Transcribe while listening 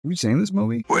Have you seen this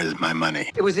movie? Where's my money?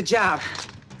 It was a job.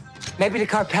 Maybe the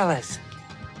Carpellas.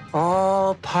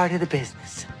 All part of the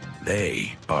business.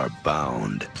 They are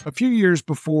bound. A few years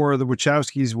before the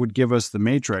Wachowskis would give us The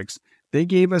Matrix, they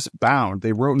gave us Bound.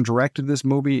 They wrote and directed this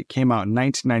movie. It came out in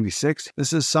 1996.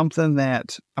 This is something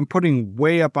that I'm putting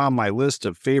way up on my list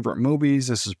of favorite movies.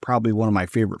 This is probably one of my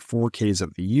favorite 4Ks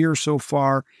of the year so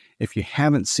far. If you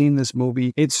haven't seen this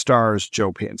movie, it stars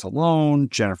Joe Pantalone,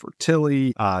 Jennifer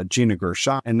Tilly, Gina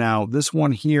Gershon. And now this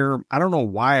one here, I don't know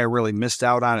why I really missed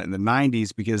out on it in the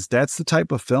 90s, because that's the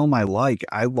type of film I like.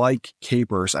 I like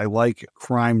capers. I like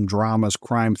crime dramas,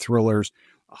 crime thrillers.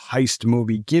 A heist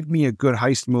movie. Give me a good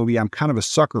heist movie. I'm kind of a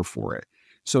sucker for it.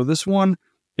 So this one,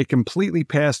 it completely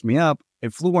passed me up.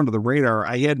 It flew under the radar.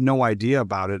 I had no idea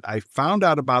about it. I found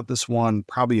out about this one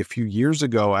probably a few years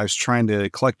ago. I was trying to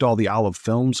collect all the Olive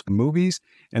Films movies,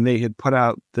 and they had put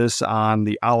out this on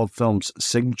the Olive Films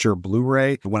signature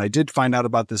Blu-ray. When I did find out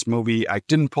about this movie, I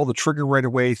didn't pull the trigger right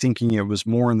away, thinking it was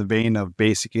more in the vein of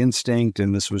Basic Instinct,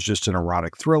 and this was just an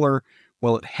erotic thriller.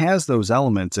 Well, it has those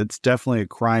elements. It's definitely a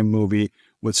crime movie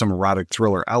with some erotic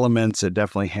thriller elements. It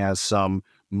definitely has some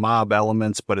mob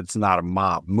elements, but it's not a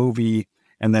mob movie.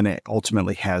 And then it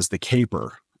ultimately has the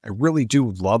caper. I really do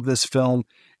love this film.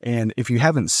 And if you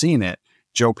haven't seen it,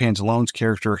 Joe Pantalone's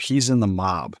character, he's in the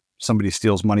mob. Somebody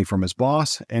steals money from his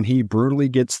boss, and he brutally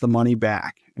gets the money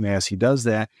back. And as he does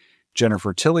that,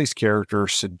 Jennifer Tilly's character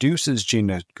seduces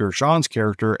Gina Gershon's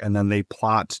character, and then they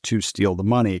plot to steal the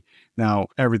money. Now,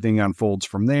 everything unfolds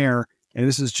from there. And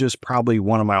this is just probably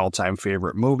one of my all-time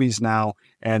favorite movies now,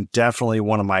 and definitely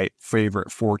one of my favorite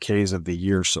 4Ks of the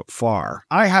year so far.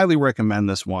 I highly recommend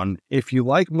this one. If you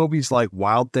like movies like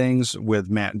Wild Things with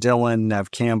Matt Dillon, Neve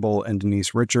Campbell, and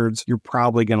Denise Richards, you're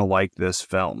probably going to like this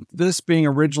film. This being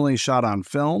originally shot on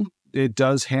film, it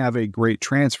does have a great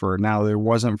transfer. Now, there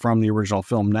wasn't from the original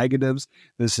film negatives.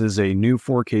 This is a new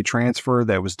 4K transfer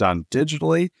that was done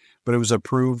digitally, but it was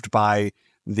approved by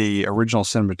the original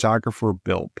cinematographer,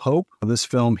 Bill Pope. This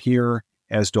film here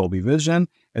has Dolby Vision,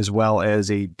 as well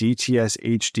as a DTS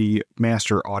HD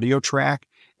master audio track.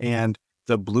 And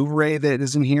the Blu-ray that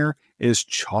is in here is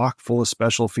chock full of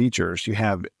special features. You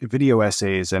have video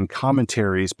essays and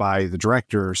commentaries by the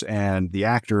directors and the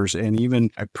actors, and even,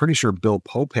 I'm pretty sure Bill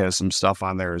Pope has some stuff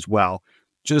on there as well.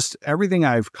 Just everything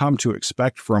I've come to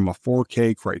expect from a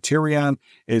 4K Criterion,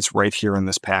 it's right here in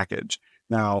this package.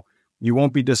 Now, you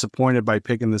won't be disappointed by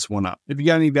picking this one up. If you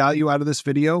got any value out of this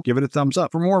video, give it a thumbs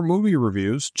up. For more movie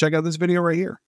reviews, check out this video right here.